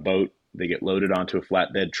over on a boat. They get loaded onto a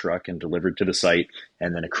flatbed truck and delivered to the site,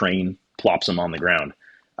 and then a crane plops them on the ground.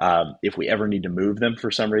 If we ever need to move them for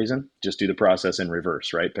some reason, just do the process in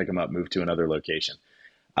reverse, right? Pick them up, move to another location.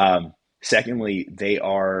 Secondly, they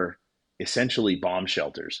are essentially bomb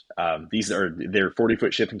shelters. They're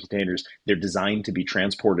 40-foot shipping containers. They're designed to be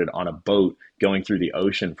transported on a boat going through the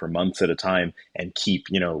ocean for months at a time and keep,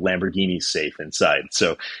 Lamborghinis safe inside.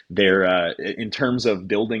 So they're, in terms of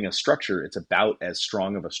building a structure, it's about as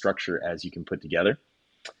strong of a structure as you can put together.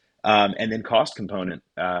 And then cost component,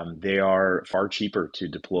 they are far cheaper to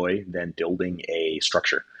deploy than building a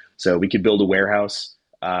structure. So we could build a warehouse.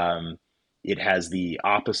 It has the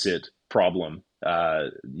opposite problem, to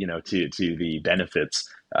the benefits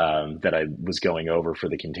that I was going over for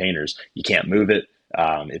the containers. You can't move it.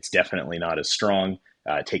 It's definitely not as strong.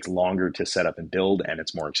 It takes longer to set up and build, and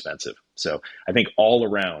it's more expensive. So I think all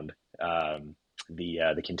around,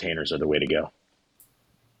 the containers are the way to go.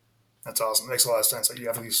 That's awesome. Makes a lot of sense. You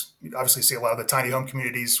obviously see a lot of the tiny home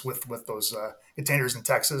communities with those containers in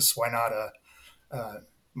Texas. Why not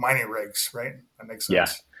mining rigs, right? That makes sense. Yeah.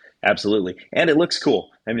 Absolutely. And it looks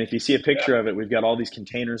cool. I mean, if you see a picture of it, we've got all these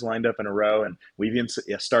containers lined up in a row, and we've even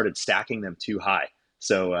started stacking them too high.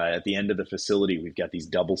 So at the end of the facility, we've got these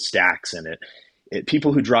double stacks, and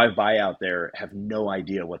people who drive by out there have no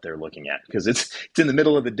idea what they're looking at, because it's in the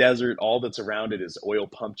middle of the desert. All that's around it is oil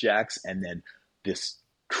pump jacks, and then this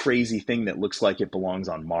crazy thing that looks like it belongs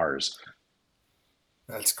on Mars.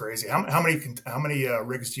 That's crazy. How many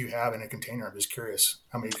rigs do you have in a container? I'm just curious.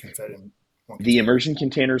 How many can fit in? The immersion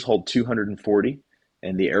containers hold 240,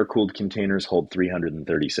 and the air-cooled containers hold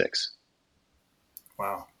 336.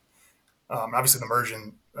 Wow. Obviously, the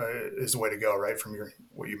immersion is the way to go, right? From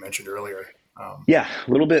what you mentioned earlier. Yeah,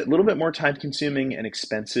 a little bit more time consuming and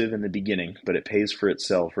expensive in the beginning, but it pays for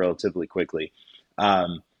itself relatively quickly.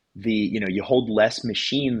 Um, you hold less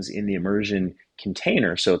machines in the immersion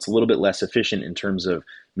container, so it's a little bit less efficient in terms of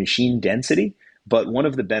machine density. But one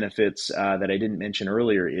of the benefits that I didn't mention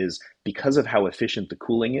earlier is because of how efficient the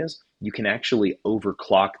cooling is, you can actually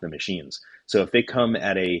overclock the machines. So if they come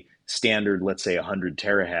at a standard, let's say 100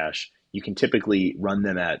 terahash, you can typically run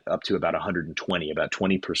them at up to about 120, about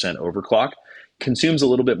 20% overclock. Consumes a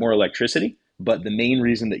little bit more electricity, but the main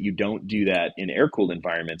reason that you don't do that in air-cooled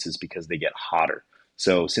environments is because they get hotter.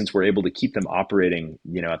 So since we're able to keep them operating,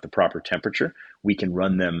 at the proper temperature, we can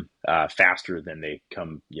run them faster than they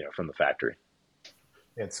come, from the factory.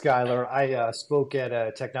 And Skylar, I spoke at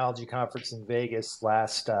a technology conference in Vegas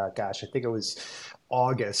last, I think it was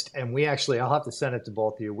August, and I'll have to send it to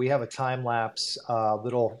both of you. We have a time lapse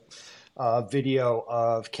little video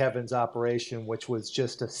of Kevin's operation, which was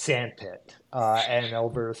just a sand pit. And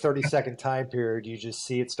over a 30-second time period, you just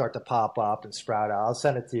see it start to pop up and sprout out. I'll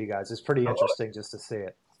send it to you guys. It's pretty interesting just to see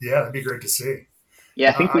it. Yeah, that'd be great to see.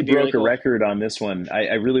 Yeah, I think we broke a record on this one.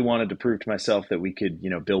 I really wanted to prove to myself that we could,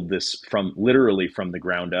 build this literally from the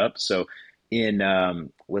ground up. So in,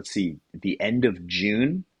 the end of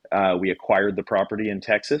June, we acquired the property in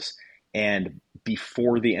Texas. And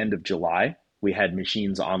before the end of July, we had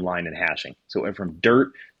machines online and hashing. So it went from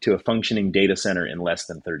dirt to a functioning data center in less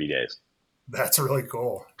than 30 days. That's really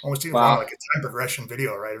cool. Almost even like a time progression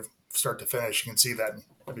video, right? Start to finish. You can see that.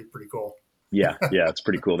 That'd be pretty cool. Yeah, it's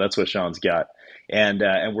pretty cool. That's what Sean's got. And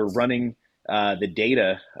we're running the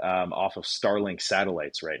data off of Starlink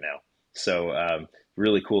satellites right now. So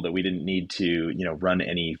really cool that we didn't need to, run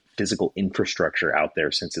any physical infrastructure out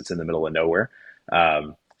there since it's in the middle of nowhere.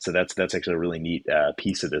 So that's actually a really neat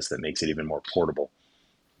piece of this that makes it even more portable.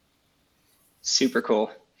 Super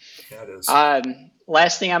cool. Yeah, it is.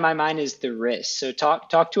 Last thing on my mind is the risk. So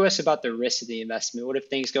talk to us about the risk of the investment. What if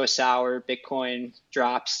things go sour? Bitcoin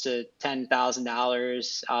drops to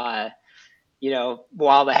 $10,000.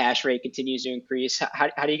 While the hash rate continues to increase.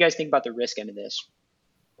 How do you guys think about the risk end of this?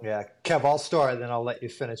 Yeah, Kev, I'll start and then I'll let you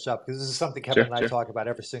finish up because this is something Kevin and I talk about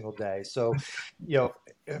every single day. So,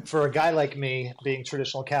 for a guy like me being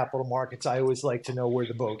traditional capital markets, I always like to know where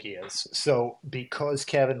the bogey is. So because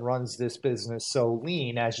Kevin runs this business so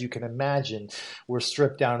lean, as you can imagine, we're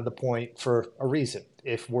stripped down to the point for a reason.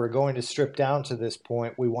 If we're going to strip down to this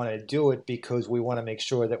point, we want to do it because we want to make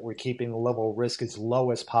sure that we're keeping the level of risk as low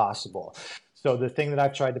as possible. So the thing that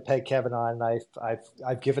I've tried to peg Kevin on, and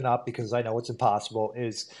I've given up because I know it's impossible,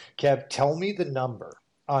 is Kev, tell me the number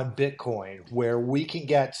on Bitcoin where we can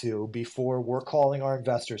get to before we're calling our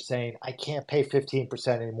investors saying, I can't pay 15%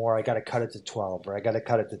 anymore. I got to cut it to 12 or I got to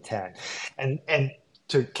cut it to 10. And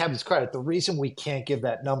to Kevin's credit, the reason we can't give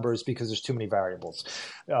that number is because there's too many variables.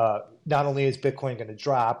 Not only is Bitcoin going to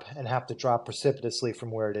drop and have to drop precipitously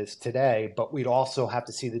from where it is today, but we'd also have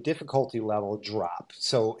to see the difficulty level drop.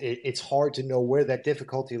 So it's hard to know where that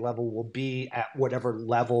difficulty level will be at whatever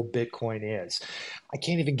level Bitcoin is. I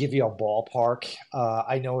can't even give you a ballpark.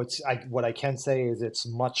 I know what I can say is it's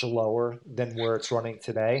much lower than where it's running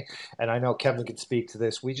today. And I know Kevin can speak to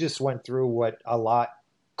this. We just went through what a lot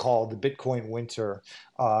called the Bitcoin winter,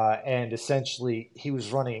 and essentially he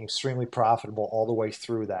was running extremely profitable all the way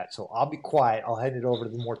through that. So I'll be quiet. I'll hand it over to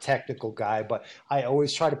the more technical guy, but I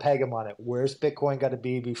always try to peg him on it. Where's Bitcoin got to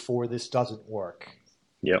be before this doesn't work?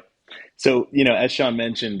 Yep. So, as Sean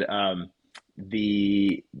mentioned,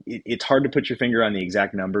 it's hard to put your finger on the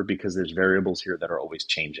exact number because there's variables here that are always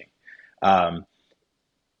changing.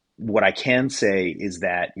 What I can say is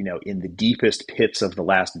that, in the deepest pits of the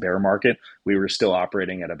last bear market, we were still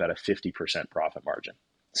operating at about a 50% profit margin.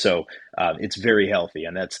 So it's very healthy.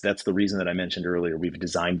 And that's the reason that I mentioned earlier. We've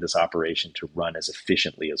designed this operation to run as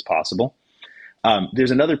efficiently as possible.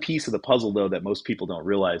 There's another piece of the puzzle, though, that most people don't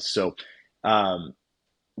realize. So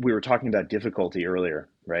we were talking about difficulty earlier,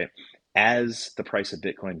 right? As the price of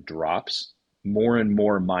Bitcoin drops, more and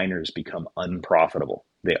more miners become unprofitable.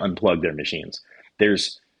 They unplug their machines.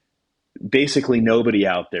 There's basically nobody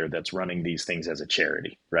out there that's running these things as a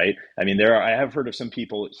charity, right? I mean, I have heard of some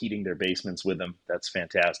people heating their basements with them. That's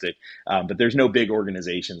fantastic. But there's no big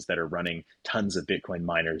organizations that are running tons of Bitcoin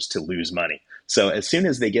miners to lose money. So as soon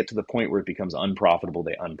as they get to the point where it becomes unprofitable,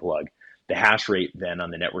 they unplug. The hash rate then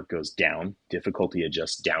on the network goes down, difficulty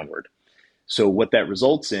adjusts downward. So what that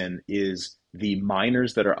results in is the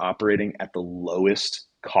miners that are operating at the lowest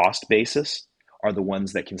cost basis are the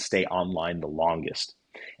ones that can stay online the longest.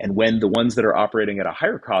 And when the ones that are operating at a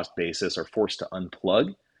higher cost basis are forced to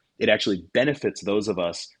unplug, it actually benefits those of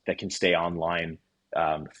us that can stay online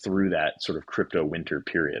through that sort of crypto winter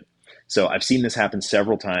period. So I've seen this happen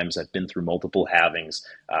several times. I've been through multiple halvings,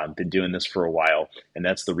 been doing this for a while, and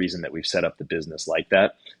that's the reason that we've set up the business like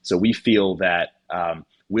that. So we feel that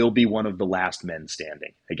we'll be one of the last men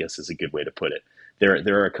standing, I guess is a good way to put it.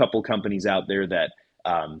 There are a couple companies out there that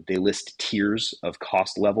they list tiers of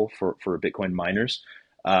cost level for Bitcoin miners.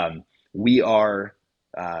 We are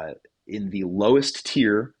in the lowest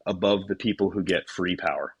tier above the people who get free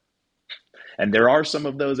power. And there are some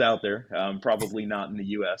of those out there, probably not in the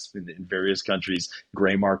US, in various countries,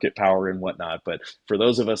 gray market power and whatnot. But for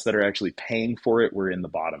those of us that are actually paying for it, we're in the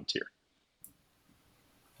bottom tier.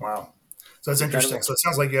 Wow. So that's interesting. So it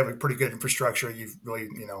sounds like you have a pretty good infrastructure. You've really,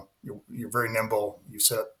 you're very nimble. You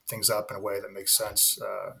set things up in a way that makes sense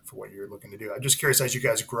for what you're looking to do. I'm just curious, as you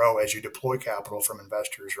guys grow, as you deploy capital from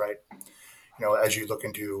investors, right? As you look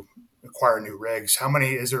into acquire new rigs,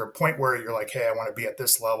 is there a point where you're like, hey, I want to be at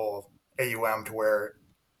this level of AUM to where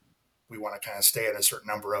we want to kind of stay at a certain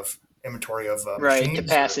number of inventory of machines?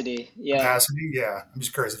 Capacity. Yeah. Capacity. Yeah. I'm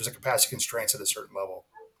just curious if there's a capacity constraints at a certain level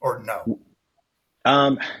or no.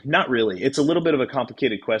 Not really. It's a little bit of a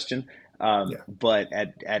complicated question, but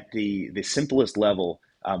at the simplest level,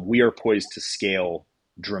 we are poised to scale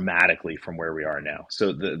dramatically from where we are now.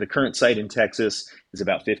 So the current site in Texas is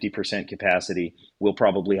about 50% capacity. We'll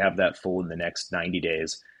probably have that full in the next 90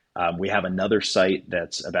 days. We have another site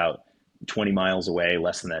that's about 20 miles away,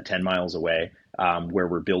 less than that, 10 miles away, where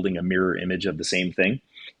we're building a mirror image of the same thing.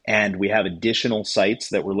 And we have additional sites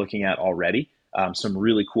that we're looking at already. Some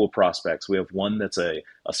really cool prospects. We have one that's a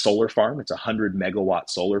solar farm. It's a 100 megawatt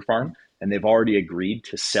solar farm, and they've already agreed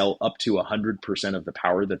to sell up to 100% of the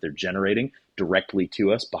power that they're generating directly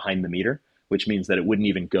to us behind the meter, which means that it wouldn't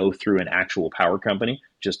even go through an actual power company,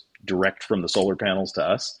 just direct from the solar panels to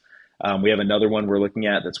us. We have another one we're looking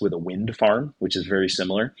at that's with a wind farm, which is very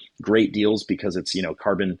similar. Great deals because it's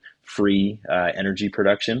carbon-free energy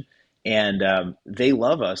production. And they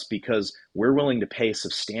love us because we're willing to pay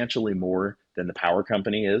substantially more than the power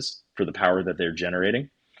company is for the power that they're generating.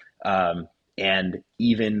 And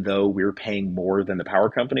even though we're paying more than the power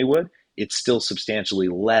company would, it's still substantially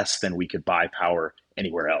less than we could buy power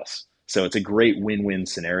anywhere else. So it's a great win-win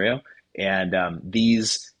scenario. And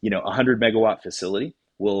these, 100 megawatt facility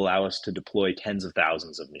will allow us to deploy tens of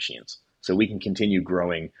thousands of machines. So we can continue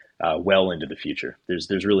growing well into the future.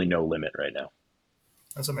 There's really no limit right now.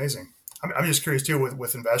 That's amazing. I'm just curious too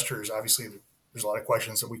with investors. Obviously, there's a lot of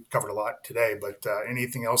questions that we covered a lot today, but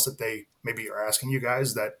anything else that they maybe are asking you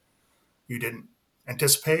guys that you didn't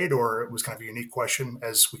anticipate, or it was kind of a unique question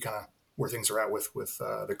as we kind of where things are at with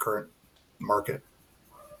the current market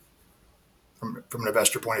from an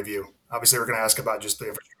investor point of view? Obviously, we're going to ask about just the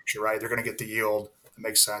infrastructure, right? They're going to get the yield. That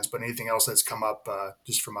makes sense. But anything else that's come up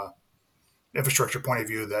just from a infrastructure point of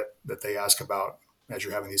view that they ask about as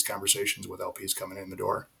you're having these conversations with LPs coming in the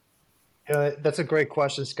door? That's a great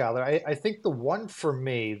question, Skylar. I think the one for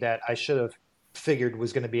me that I should have figured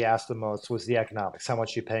was going to be asked the most was the economics, how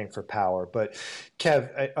much you're paying for power. But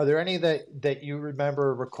Kev, are there any that you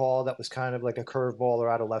recall that was kind of like a curveball or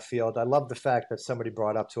out of left field? I love the fact that somebody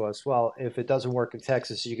brought up to us, well, if it doesn't work in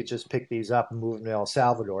Texas, you could just pick these up and move them to El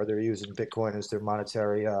Salvador. They're using Bitcoin as their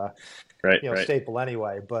monetary staple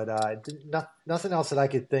anyway. But nothing else that I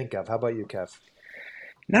could think of. How about you, Kev?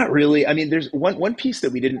 Not really. I mean, there's one piece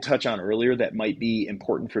that we didn't touch on earlier that might be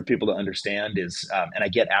important for people to understand is, and I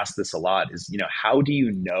get asked this a lot, is, how do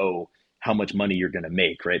you know how much money you're going to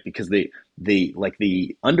make, right? Because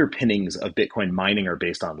the underpinnings of Bitcoin mining are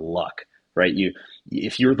based on luck, right?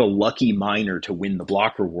 If you're the lucky miner to win the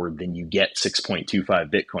block reward, then you get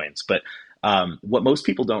 6.25 Bitcoins. But what most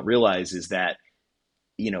people don't realize is that,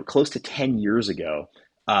 close to 10 years ago,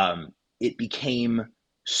 it became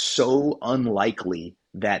so unlikely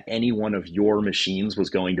that any one of your machines was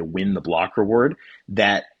going to win the block reward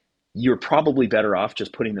that you're probably better off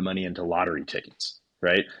just putting the money into lottery tickets,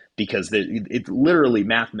 right? Because it's literally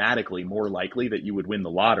mathematically more likely that you would win the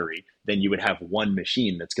lottery than you would have one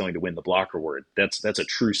machine that's going to win the block reward. That's a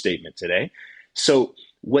true statement today. So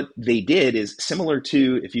what they did is similar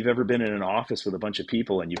to if you've ever been in an office with a bunch of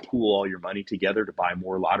people and you pool all your money together to buy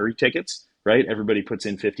more lottery tickets, right? Everybody puts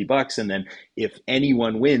in $50, and then if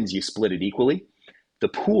anyone wins, you split it equally. The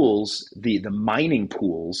pools, the mining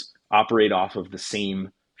pools, operate off of the same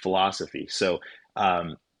philosophy. So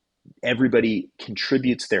everybody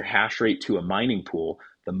contributes their hash rate to a mining pool.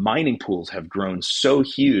 The mining pools have grown so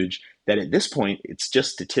huge that at this point, it's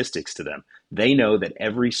just statistics to them. They know that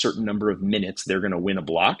every certain number of minutes, they're going to win a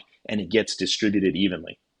block, and it gets distributed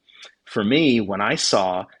evenly. For me, when I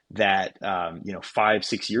saw that,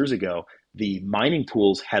 5-6 years ago, the mining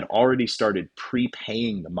pools had already started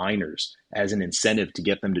prepaying the miners as an incentive to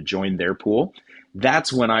get them to join their pool.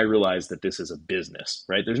 That's when I realized that this is a business,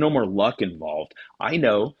 right? There's no more luck involved. I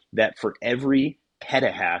know that for every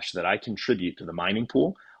petahash that I contribute to the mining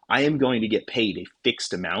pool, I am going to get paid a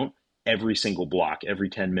fixed amount every single block, every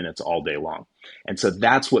 10 minutes, all day long. And so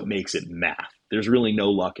that's what makes it math. There's really no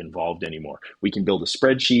luck involved anymore. We can build a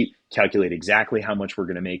spreadsheet, calculate exactly how much we're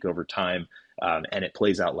going to make over time, and it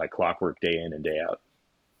plays out like clockwork day in and day out.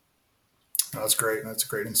 Oh, that's great. That's a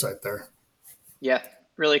great insight there. Yeah,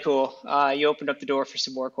 really cool. You opened up the door for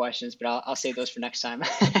some more questions, but I'll save those for next time.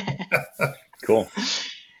 Cool.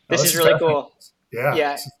 This is really cool.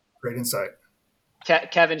 Yeah. Great insight.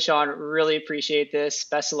 Kevin, Sean, really appreciate this.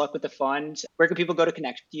 Best of luck with the fund. Where can people go to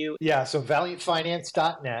connect with you? Yeah, so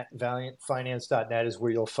valiantfinance.net. Valiantfinance.net is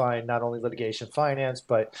where you'll find not only litigation finance,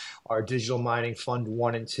 but our digital mining fund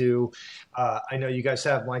 1 and 2. I know you guys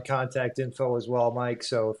have my contact info as well, Mike,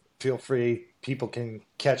 so feel free. People can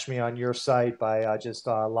catch me on your site by just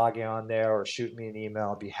logging on there or shoot me an email.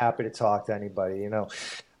 I'll be happy to talk to anybody.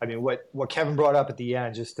 I mean, what Kevin brought up at the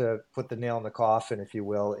end, just to put the nail in the coffin, if you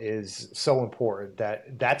will, is so important.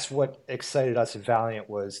 That's what excited us at Valiant.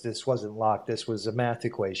 Was this wasn't luck. This was a math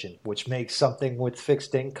equation, which makes something with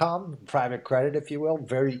fixed income, private credit, if you will,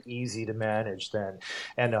 very easy to manage then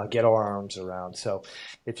and get our arms around. So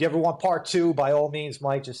if you ever want part 2, by all means,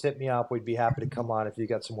 Mike, just hit me up. We'd be happy to come on if you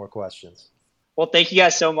got some more questions. Well, thank you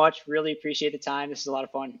guys so much. Really appreciate the time. This is a lot of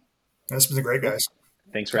fun. This was great, guys.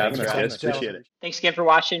 Thanks for having us, guys. Appreciate it. Thanks again for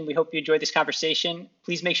watching. We hope you enjoyed this conversation.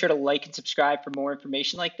 Please make sure to like and subscribe for more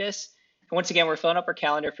information like this. And once again, we're filling up our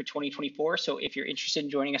calendar for 2024. So if you're interested in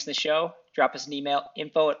joining us in the show, drop us an email,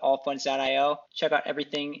 info@allfunds.io. Check out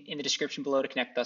everything in the description below to connect with us.